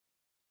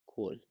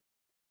Cool.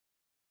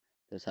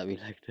 That's how we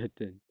like that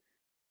then.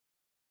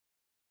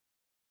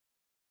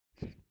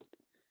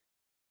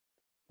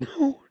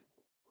 No,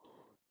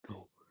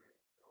 no,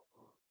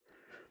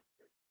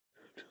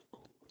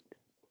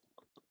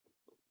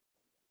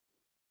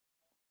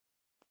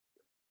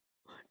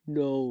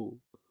 no.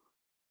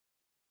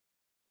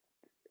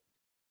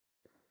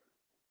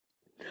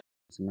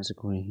 It's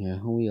Massacre here.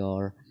 Here we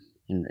are.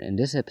 In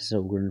this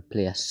episode, we're going to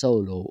play a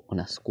solo on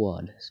a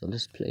squad. So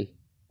let's play.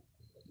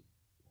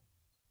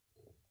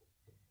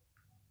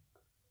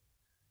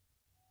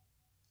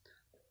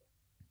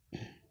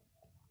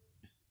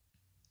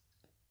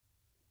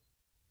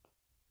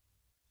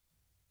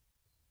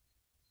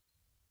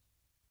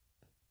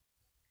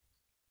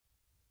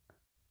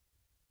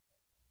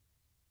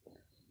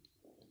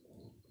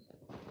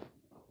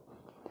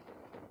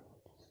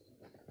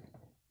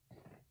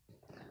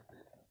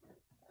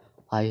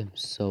 I am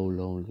so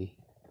lonely.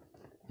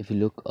 If you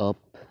look up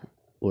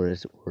where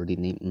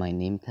my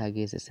name tag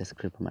is, it says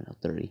Creeperman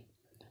 30,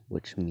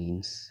 which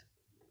means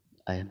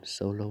I am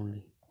so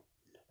lonely.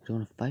 Do you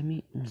want to fight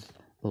me?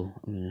 Oh,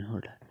 I mean,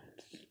 hold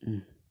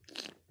on.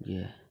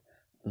 Yeah.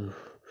 Ooh.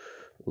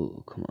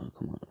 Ooh, come on,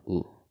 come on.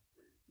 Ooh.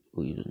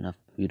 Ooh,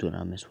 you do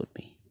not mess with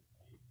me.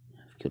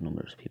 I've killed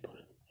numerous people.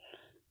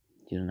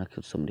 You do not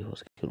kill somebody who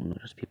has killed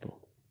numerous people.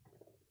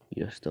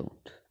 You just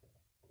don't.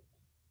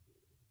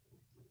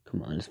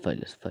 Come on, let's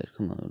fight,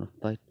 Come on,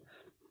 fight.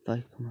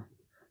 Fight, come on.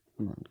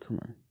 Come on, come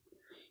on.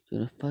 You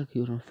wanna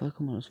fight,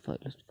 come on, let's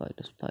fight.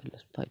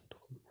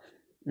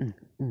 Mm,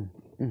 mm,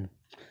 mm.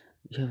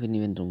 You haven't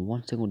even done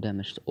one single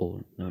damage to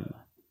all.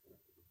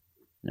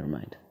 Never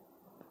mind.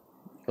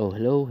 Oh,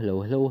 hello.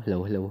 Hello. Hello.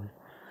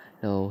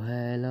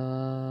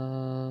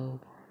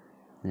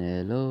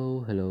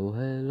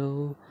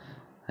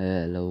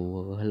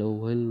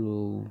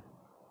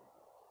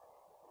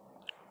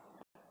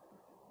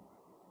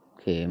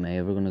 Okay, am I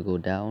ever gonna go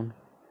down?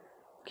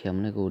 Okay, I'm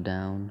gonna go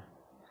down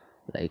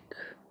like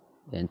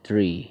in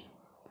 3,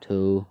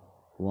 2,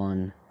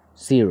 1,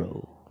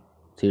 0.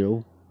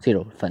 0,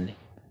 0, finally.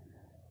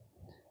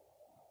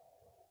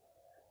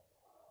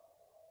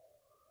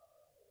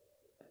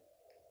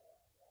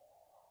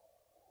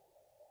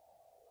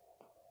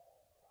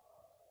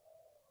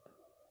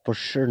 For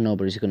sure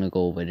nobody's gonna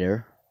go over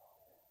there.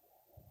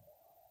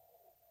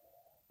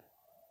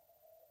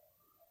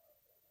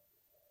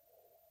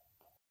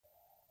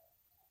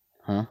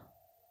 Huh?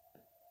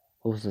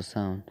 What was the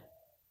sound?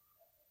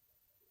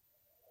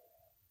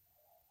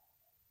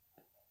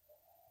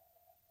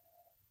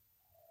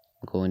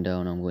 I'm going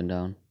down.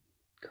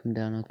 Come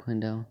down, I'm going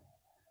down.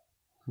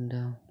 Come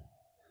down.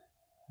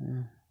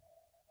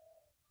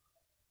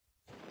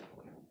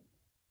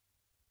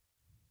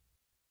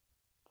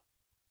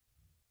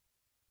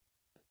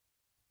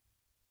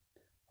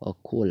 Oh,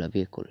 cool, a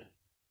vehicle.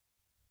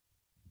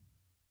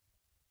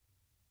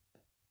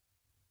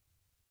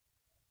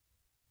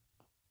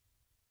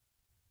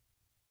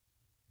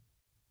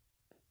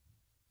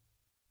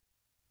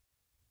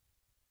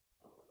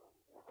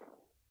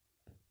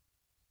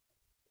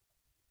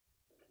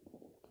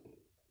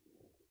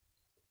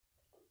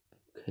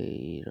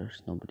 Okay,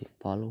 there's nobody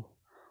follow.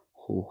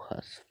 Who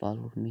has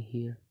followed me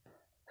here?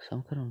 So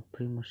I'm kind of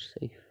pretty much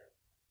safe.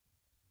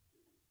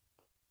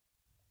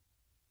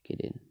 Get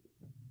in.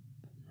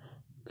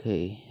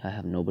 Okay, I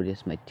have nobody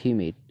as my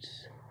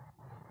teammates.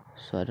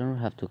 So I don't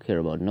have to care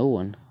about no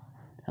one.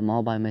 I'm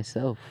all by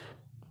myself.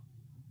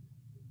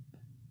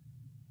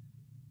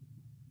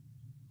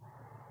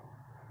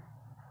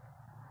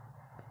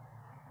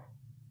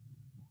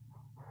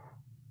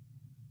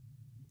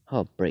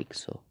 Oh, break,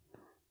 so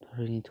don't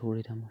really need to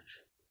worry that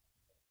much.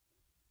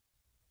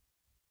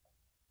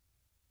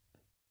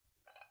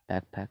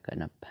 Backpack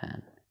and a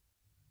pan.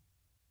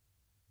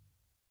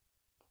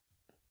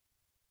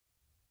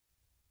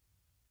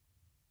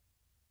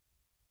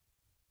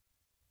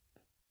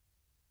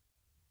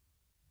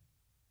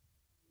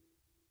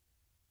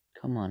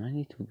 Come on, I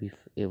need to be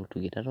able to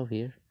get out of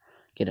here.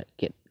 Get.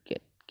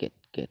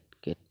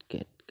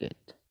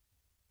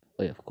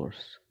 Oh, yeah, of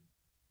course.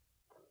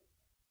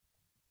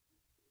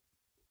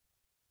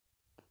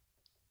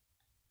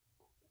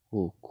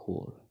 Oh,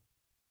 cool.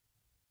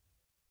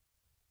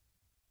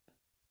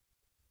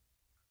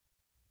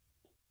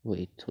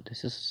 Wait, so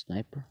this is a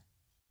sniper?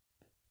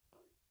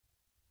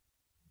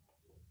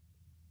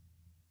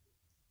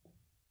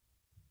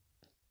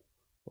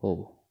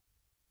 Oh.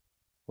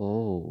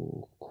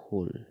 Oh,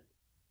 cool.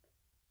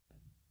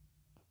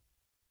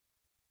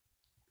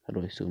 How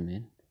do I zoom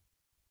in?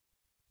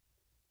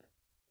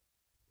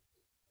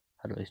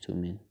 How do I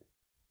zoom in?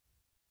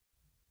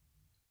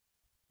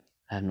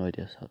 I have no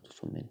idea how to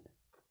zoom in.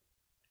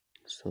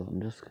 So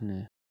I'm just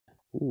gonna...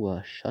 Ooh,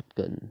 a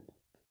shotgun.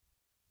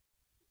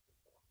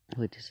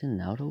 Wait, is it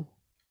an auto?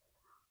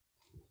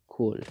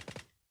 Cool.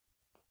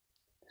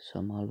 So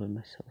I'm all by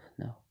myself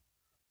now.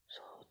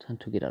 So time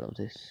to get out of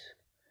this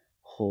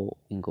hole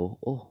and go.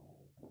 Oh,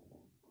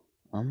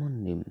 I'm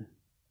on him.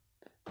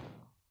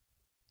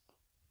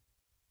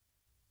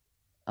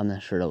 I'm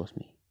not sure that was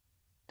me.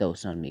 That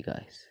was not me,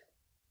 guys.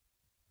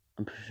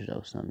 I'm pretty sure that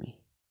was not me.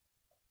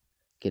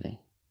 Kidding.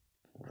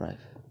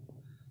 Drive.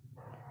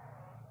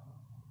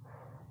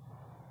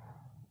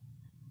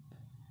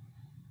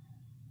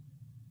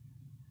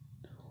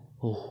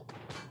 Oh.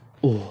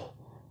 Oh.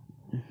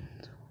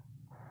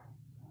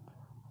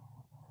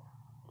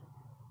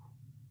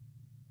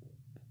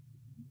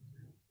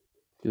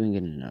 You ain't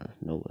getting out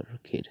of nowhere,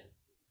 kid.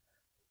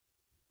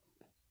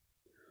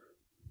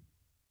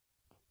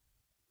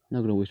 I'm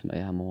not gonna waste my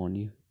ammo on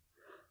you.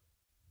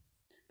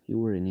 You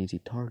were an easy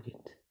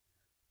target.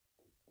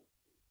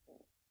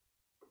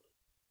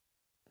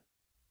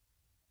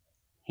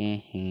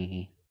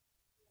 Heh.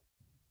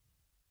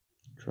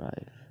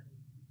 Drive.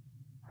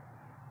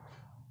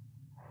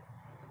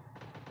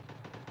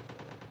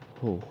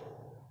 Oh.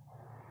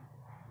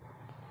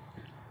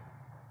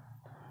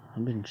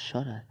 I'm being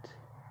shot at.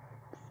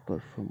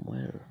 But from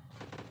where?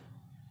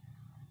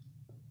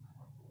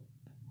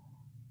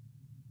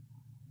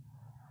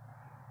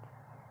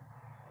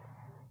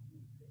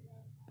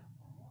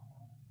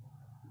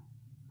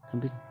 I'm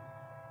being...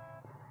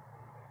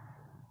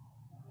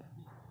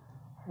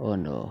 Oh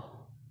no.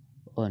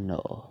 Oh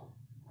no.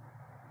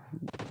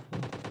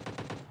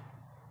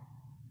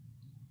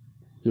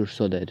 You're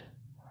so dead.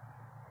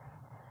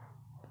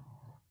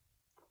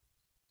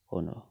 Oh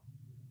no.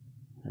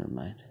 Never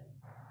mind.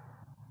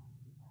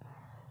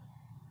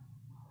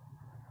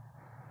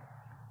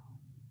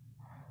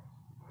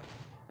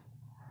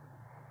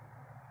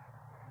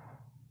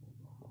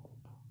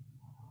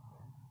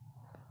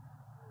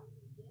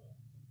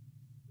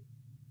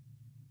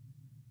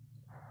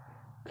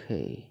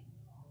 Okay.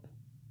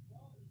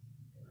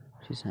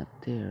 She's not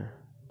there.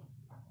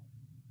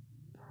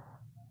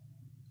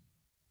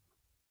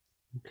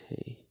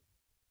 Okay.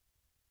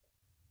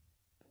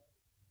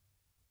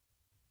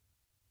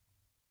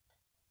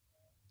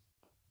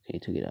 Okay,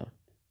 to get out.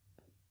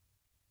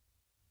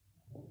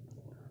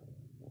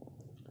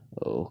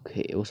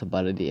 Okay, it was a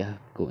bad idea.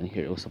 Going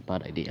here, it was a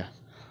bad idea.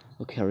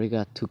 Okay, I already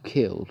got 2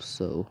 kills,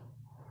 so...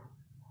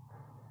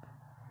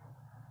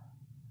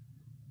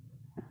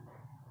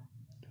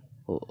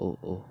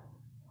 Oh.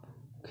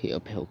 Okay,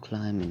 uphill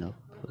climbing,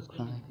 uphill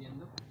climb.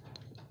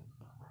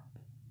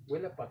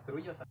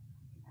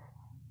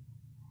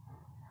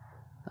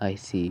 I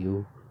see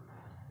you.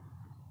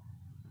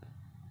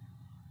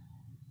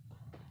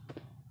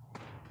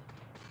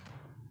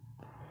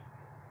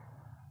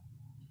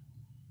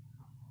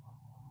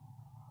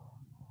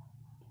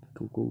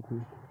 Go.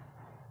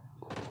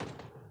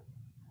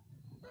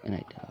 And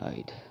I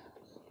died.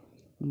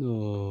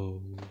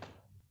 No.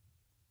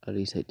 At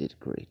least I did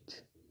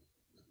great.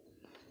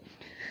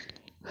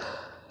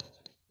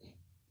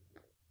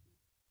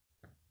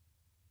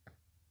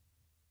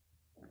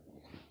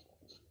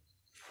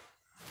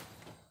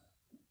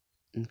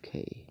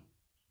 Okay.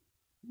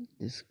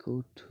 Let's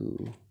go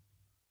to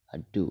a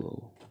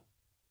duo.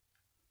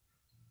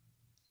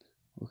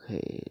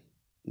 Okay.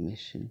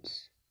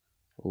 Missions.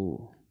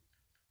 Oh.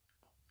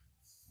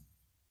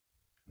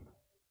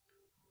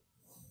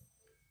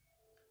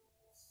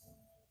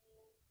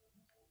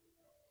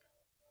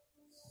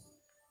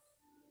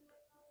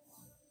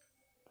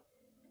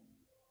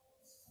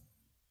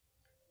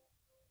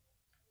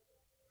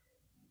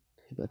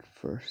 Okay, but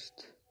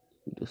first,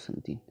 we do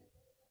something.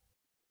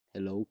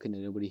 Hello, can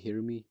anybody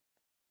hear me?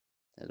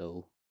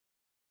 Hello?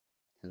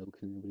 Hello,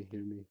 can anybody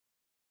hear me?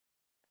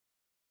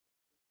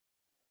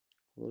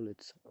 Well,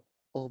 it's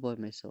all by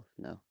myself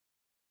now.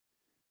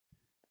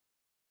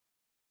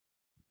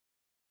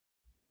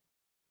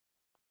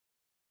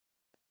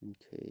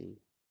 Okay.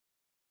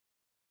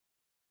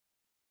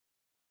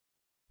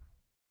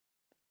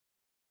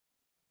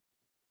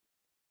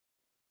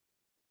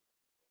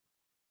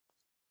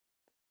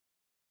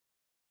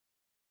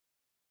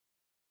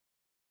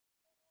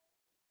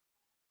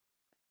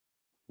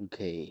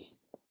 Okay.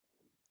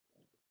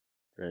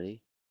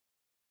 Ready?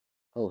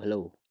 Oh,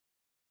 hello.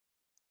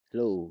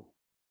 Hello.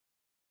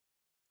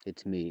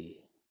 It's me.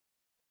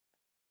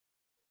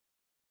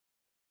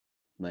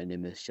 My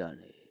name is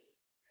Johnny.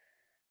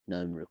 Now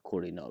I'm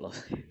recording all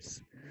of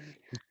this.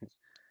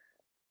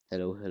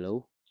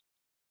 Hello?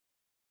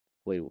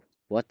 Wait,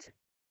 what?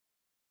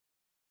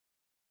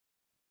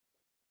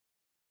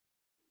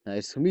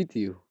 Nice to meet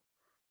you.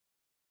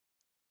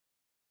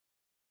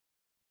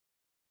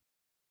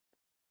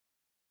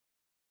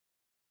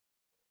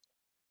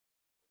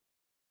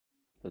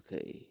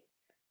 Okay.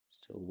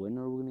 So when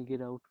are we gonna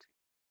get out?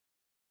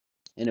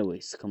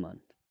 Anyways, come on.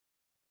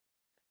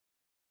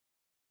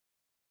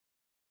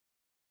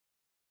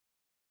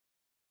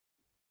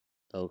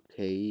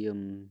 Okay,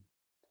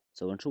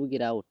 so when should we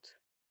get out?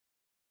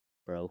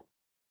 Bro,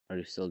 are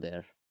you still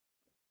there?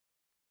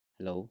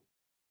 Hello?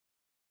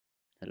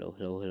 Hello?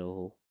 Hello?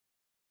 Hello?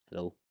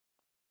 Hello?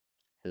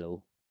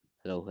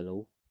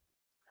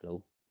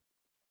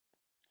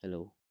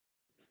 Hello?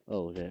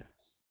 Oh, there.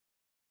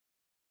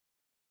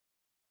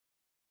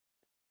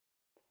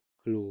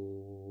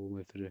 Hello,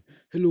 my friend.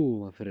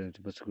 Hello, my friend.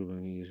 What's going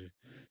on here?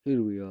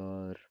 Here we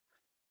are.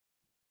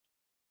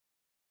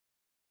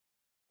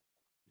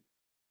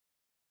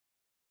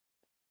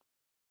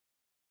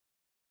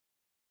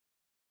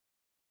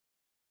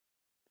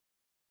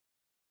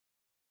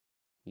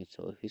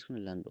 So if he's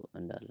gonna land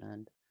on that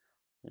land,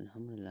 then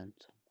I'm gonna land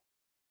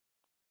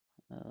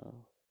some.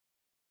 Oh,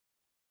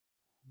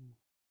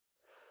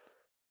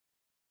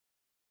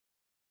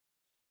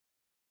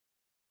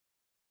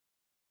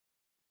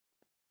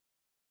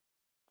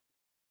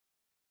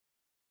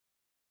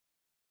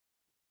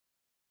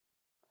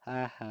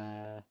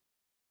 haha.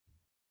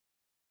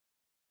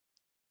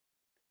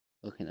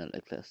 Okay, now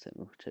like last time,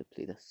 which I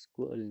played a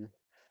squad in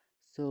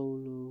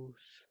solos.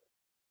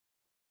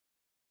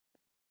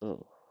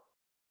 Oh,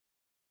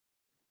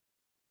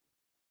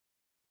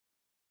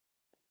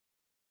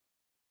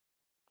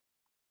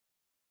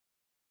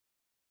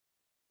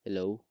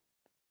 hello,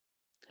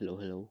 hello,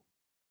 hello.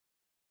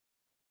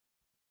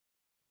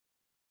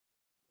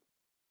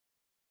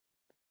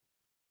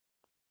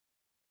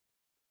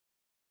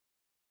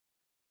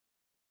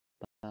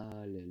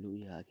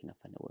 Hallelujah! I cannot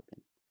find a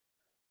weapon.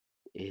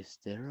 Is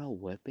there a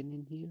weapon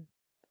in here,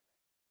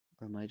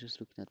 or am I just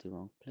looking at the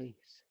wrong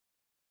place?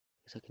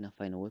 Because I cannot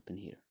find a weapon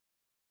here.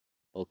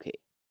 Okay,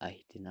 I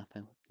did not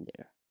find a weapon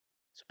there.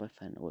 So if I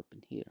find a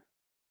weapon here,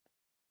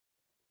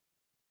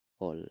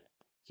 well,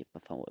 yep, I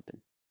found a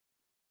weapon.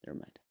 Never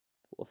mind.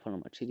 Oh, I found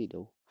a machete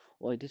though.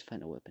 Oh, I did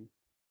find a weapon.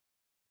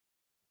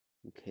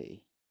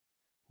 Okay,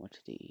 what's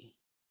the?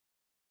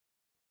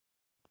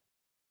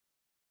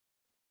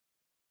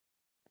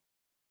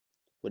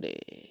 What the?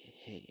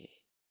 Hey,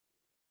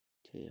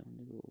 okay, I'm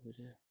gonna go over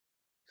there.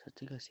 So I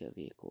think I see a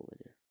vehicle over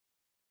there.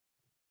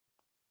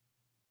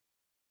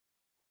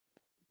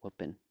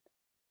 Weapon.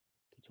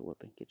 Get your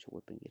weapon. Get your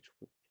weapon. Get your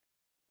weapon.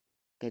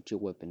 Get your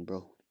weapon,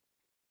 bro.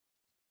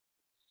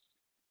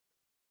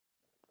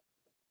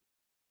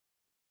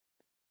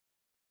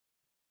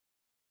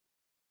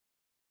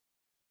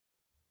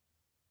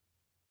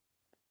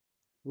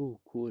 Oh,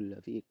 cool,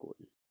 a vehicle.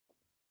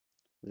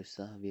 Where's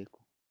that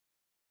vehicle?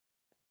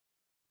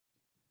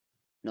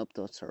 Nope,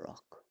 that's a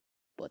rock.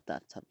 But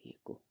that's a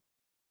vehicle.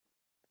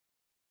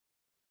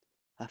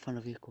 I found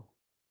a vehicle.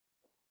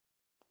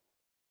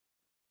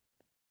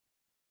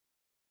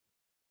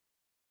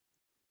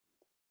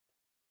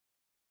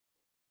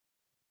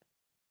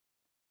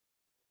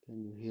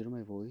 Can you hear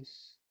my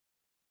voice?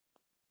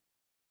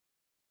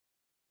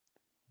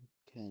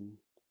 Can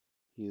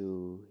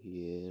you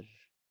hear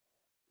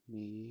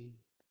me?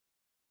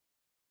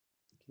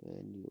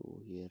 Can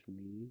you hear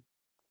me?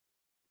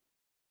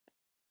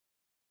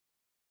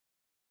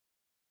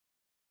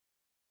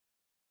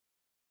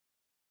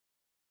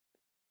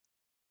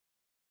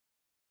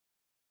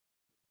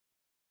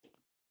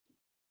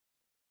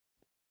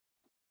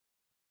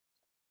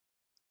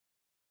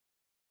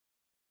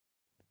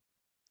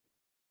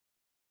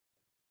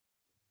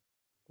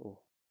 Oh,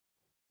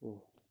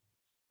 oh,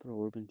 bro,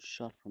 we're being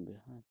shot from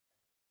behind.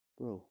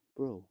 Bro,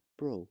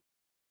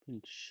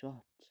 being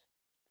shot.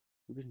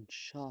 We're being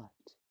shot.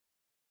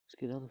 Let's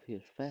get out of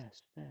here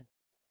fast, fast,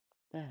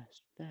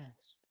 fast,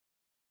 fast.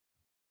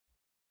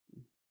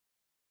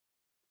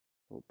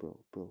 Oh,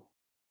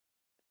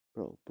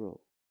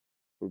 bro,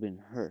 we're being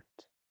hurt.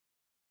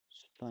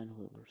 Let's find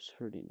whoever's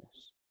hurting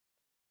us.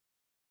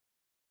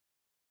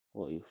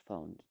 Oh, you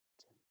found it.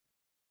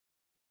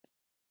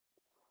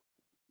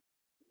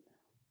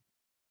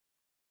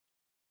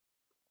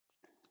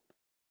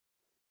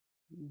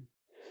 Mm.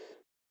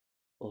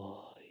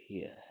 Oh,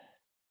 yeah.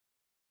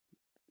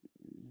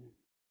 Mm.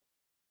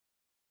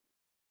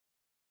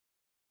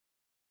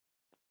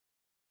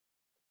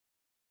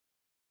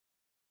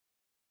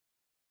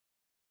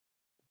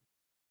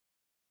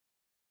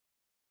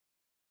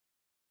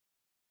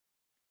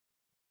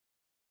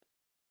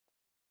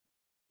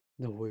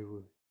 No, wait.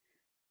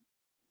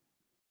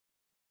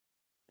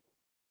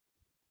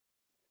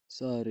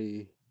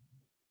 Sorry.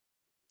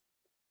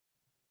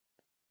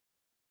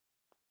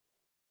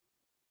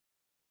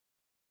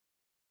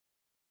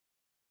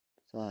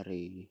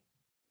 Sorry.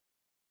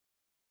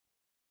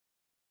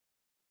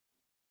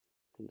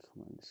 Okay,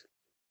 come on, let's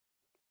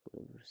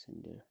whatever's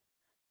in there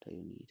that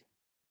you need.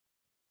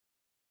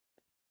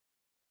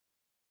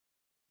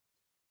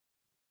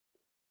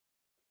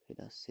 Okay,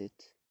 that's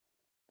it.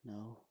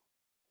 Now,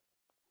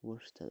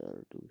 where's that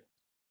other dude?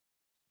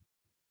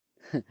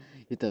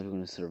 You thought we were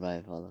gonna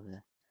survive all of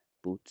that?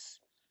 Boots,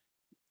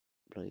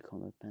 bloody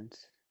combat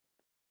pants.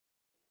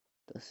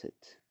 That's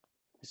it.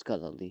 Just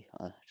got all the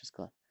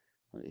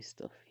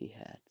stuff he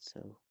had.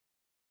 So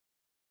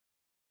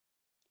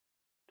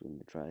doing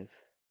the drive.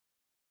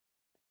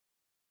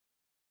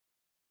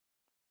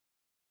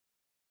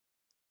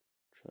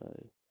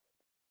 Drive.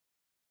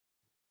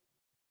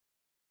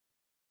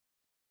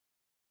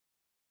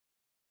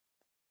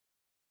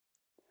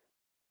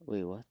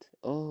 Wait, what?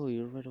 Oh,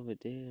 you're right over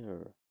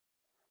there.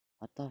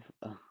 I thought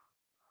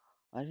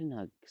I did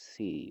not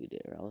see you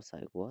there. I was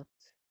like, what?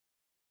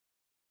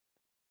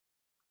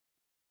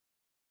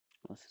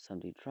 Oh, since I'm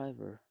the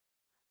driver,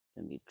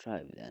 let me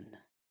drive then.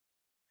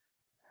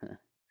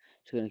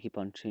 She's gonna keep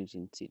on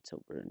changing seats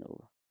over and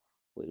over.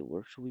 Wait,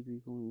 where should we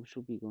be going? We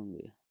should be going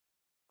with.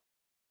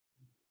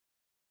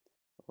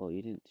 Oh,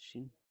 you didn't.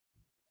 She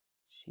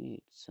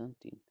needs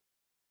something.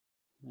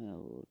 I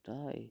will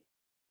die.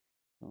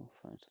 No,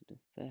 find something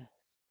fast.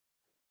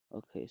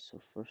 Okay, so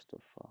first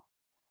of all,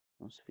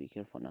 must be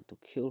careful not to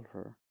kill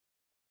her.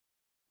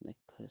 Like,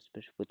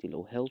 especially with the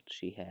low health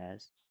she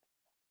has.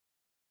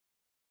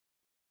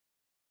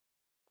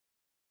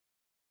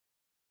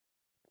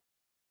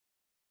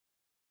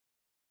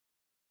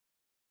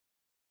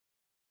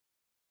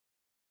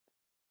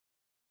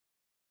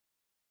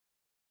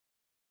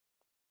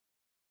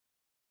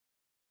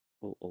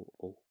 Oh, oh,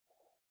 oh.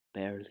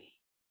 Barely.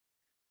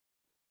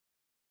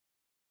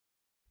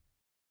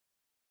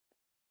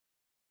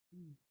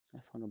 I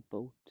found a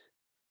boat.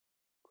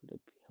 Could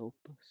it help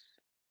us?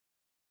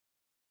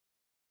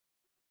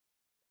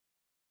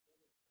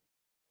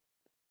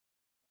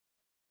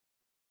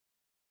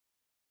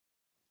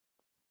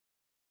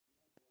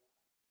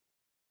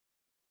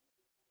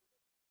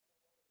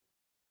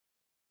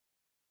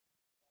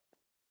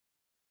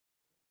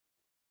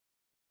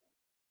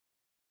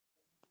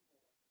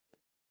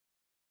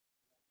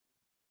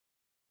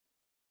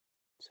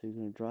 So you're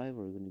gonna drive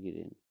or you're gonna get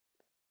in?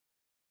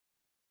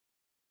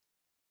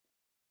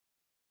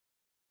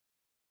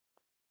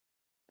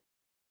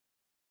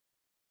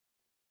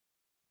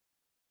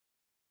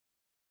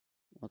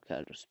 Okay,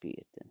 I'll just be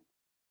it then.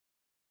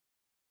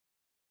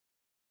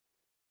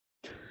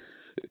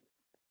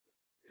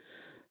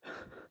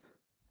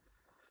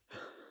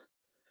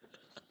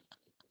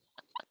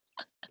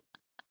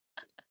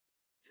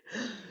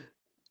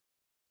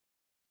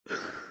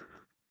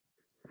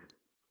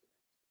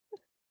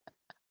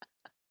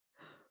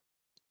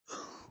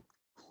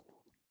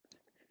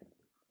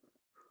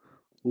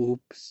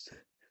 Oops.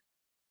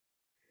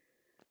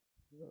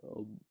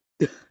 Um,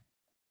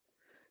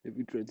 if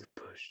you try to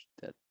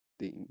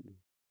thing,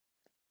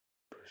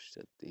 push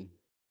that thing.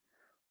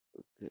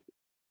 Okay.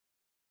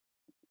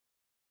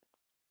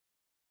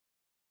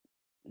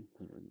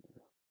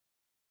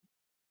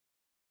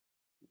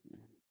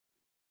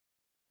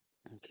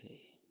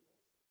 Okay.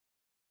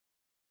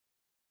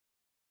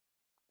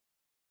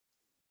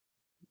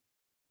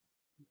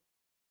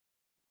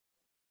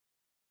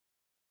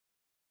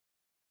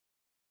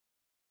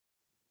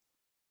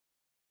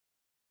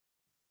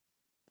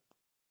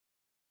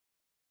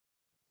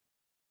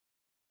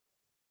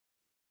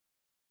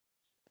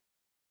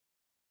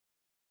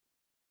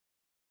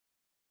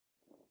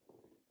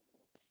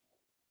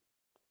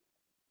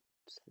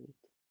 Sweet.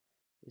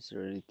 Is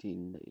there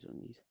anything that you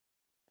don't need?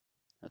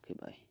 Okay,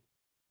 bye.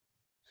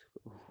 Let's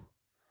go.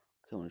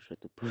 Okay, I'm gonna try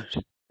to push.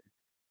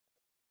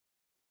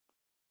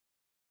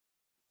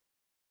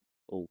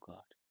 Oh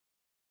god.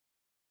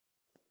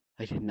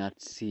 I did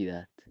not see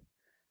that.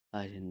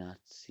 I did not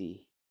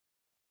see.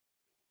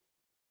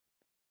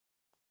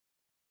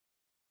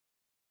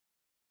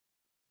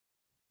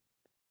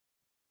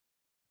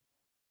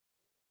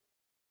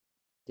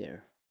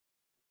 There.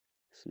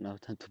 So now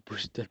time to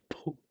push that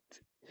boat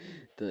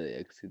that I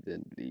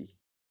accidentally.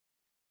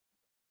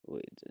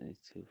 Wait, I need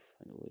to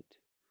find a way to.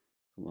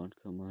 Come on,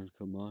 come on,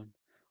 come on.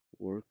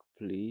 Work,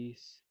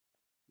 please.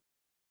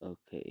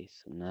 Okay,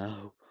 so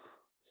now.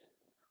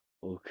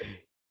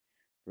 Okay.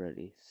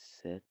 Ready,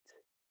 set.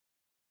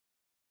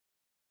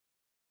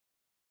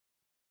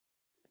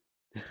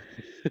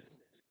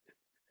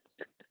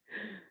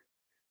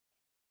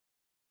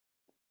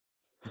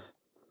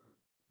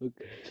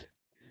 Okay.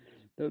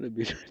 Now let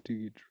me try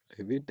to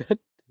drive it. That.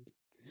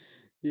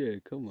 Yeah,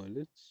 come on,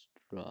 let's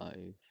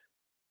drive.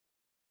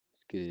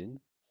 Get in.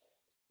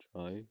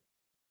 Drive.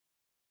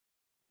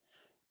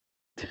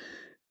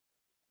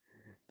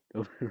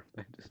 Don't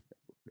remind us.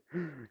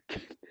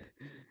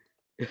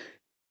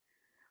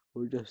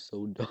 We're just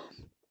so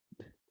dumb.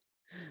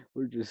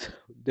 We're just so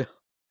dumb.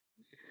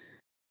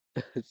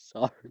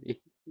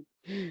 Sorry.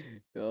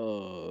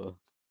 Oh.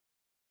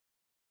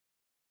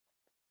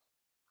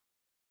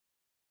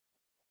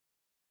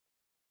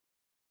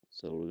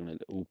 So we're gonna.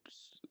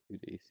 Oops.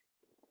 Daisy.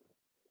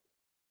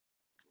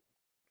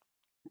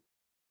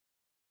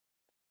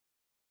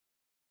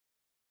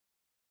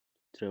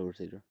 Trevor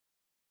Taylor.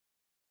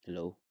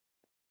 Hello.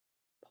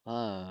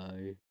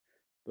 Hi.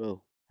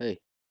 Bro. Hey.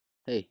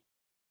 Hey.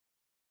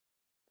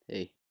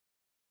 Hey.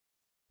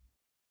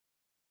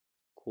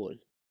 Cool.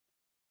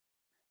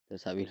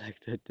 That's how we like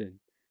that then.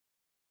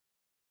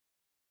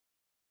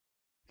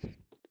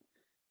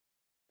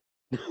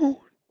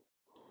 No.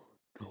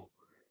 No.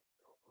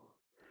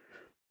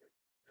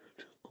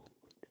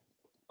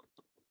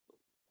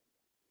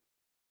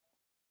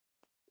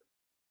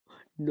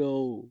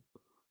 No.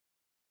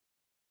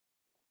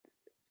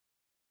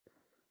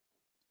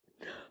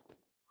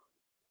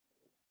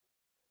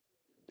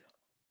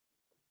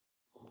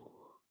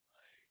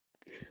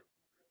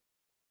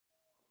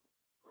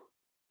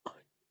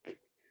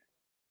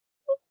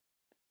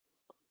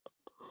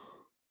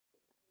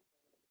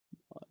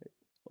 My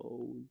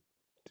own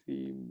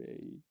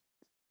teammate.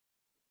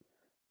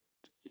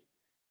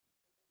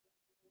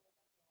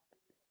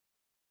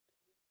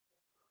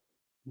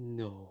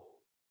 No.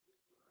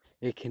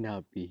 It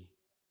cannot be.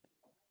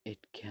 It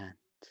can't.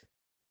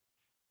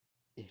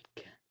 It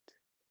can't.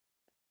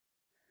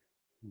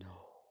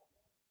 No.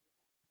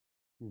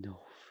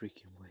 No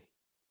freaking way.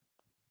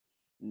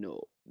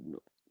 No, no,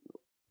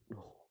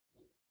 no,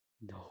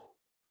 no.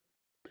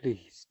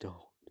 Please don't.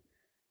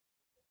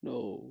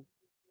 No,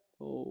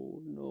 no,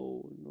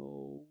 no,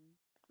 no.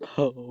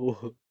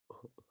 No.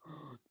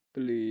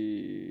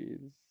 Please.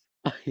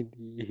 I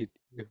need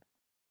you.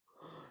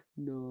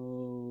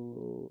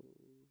 No.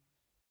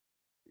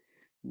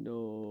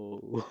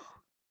 No.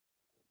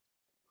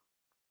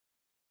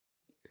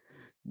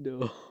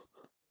 No.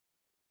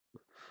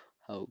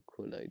 How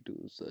could I do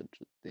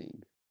such a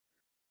thing?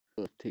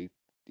 I'll take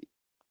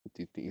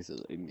the things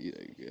that I need,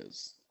 I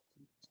guess,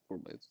 for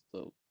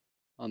myself.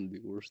 I'm the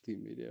worst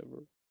teammate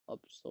ever. I'm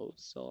so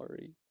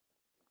sorry.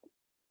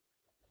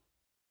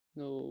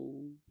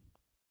 No.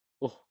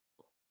 Oh,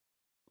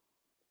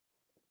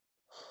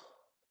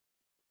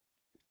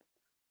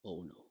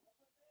 oh no.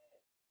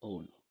 Oh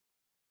no.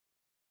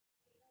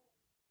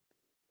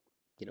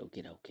 Get out,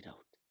 get out, get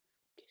out.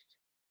 Get,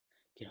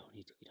 get out,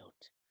 need to get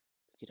out.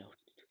 Get out,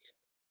 need to get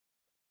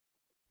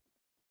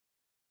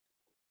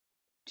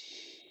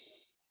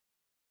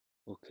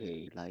out.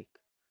 Okay, like,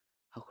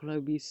 how could I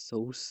be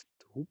so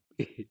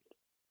stupid?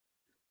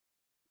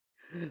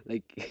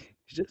 Like, it's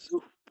just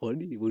so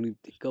funny when you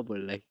think about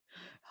it, like,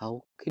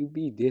 how can you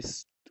be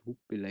this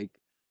stupid? Like,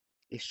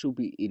 it should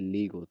be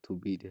illegal to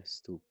be this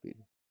stupid.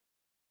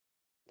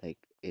 Like,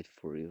 it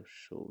for real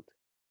showed.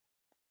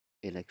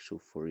 It like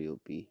should for real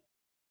be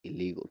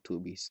illegal to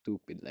be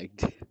stupid like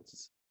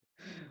this.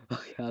 I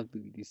have to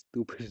be the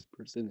stupidest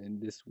person in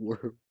this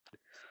world.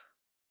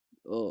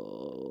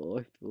 Oh,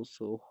 I feel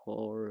so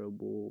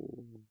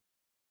horrible.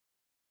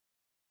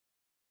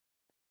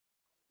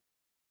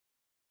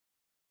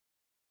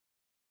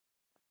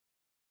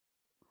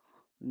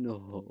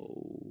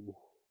 No,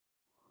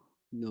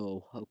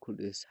 no, how could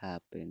this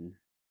happen?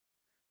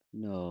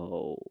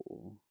 No,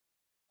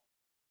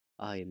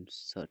 I am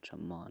such a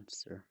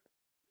monster.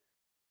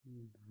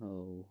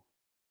 No,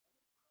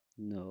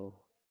 no.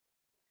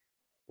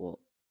 Well,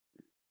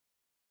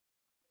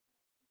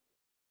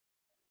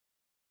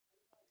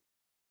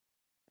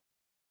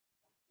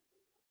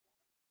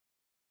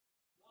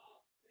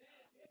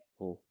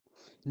 oh,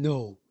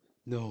 no,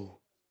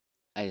 no.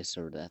 I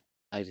deserve that.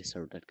 I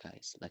deserve that,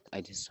 guys. Like,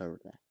 I deserve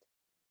that.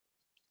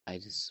 I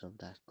deserve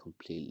that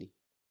completely.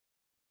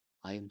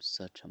 I am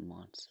such a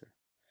monster.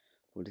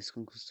 Well, this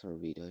concludes our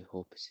video. I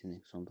hope to see you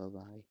next one. Bye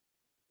bye.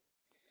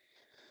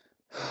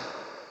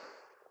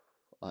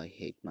 I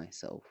hate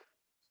myself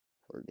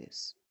for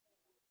this.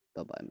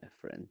 Bye bye, my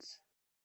friends.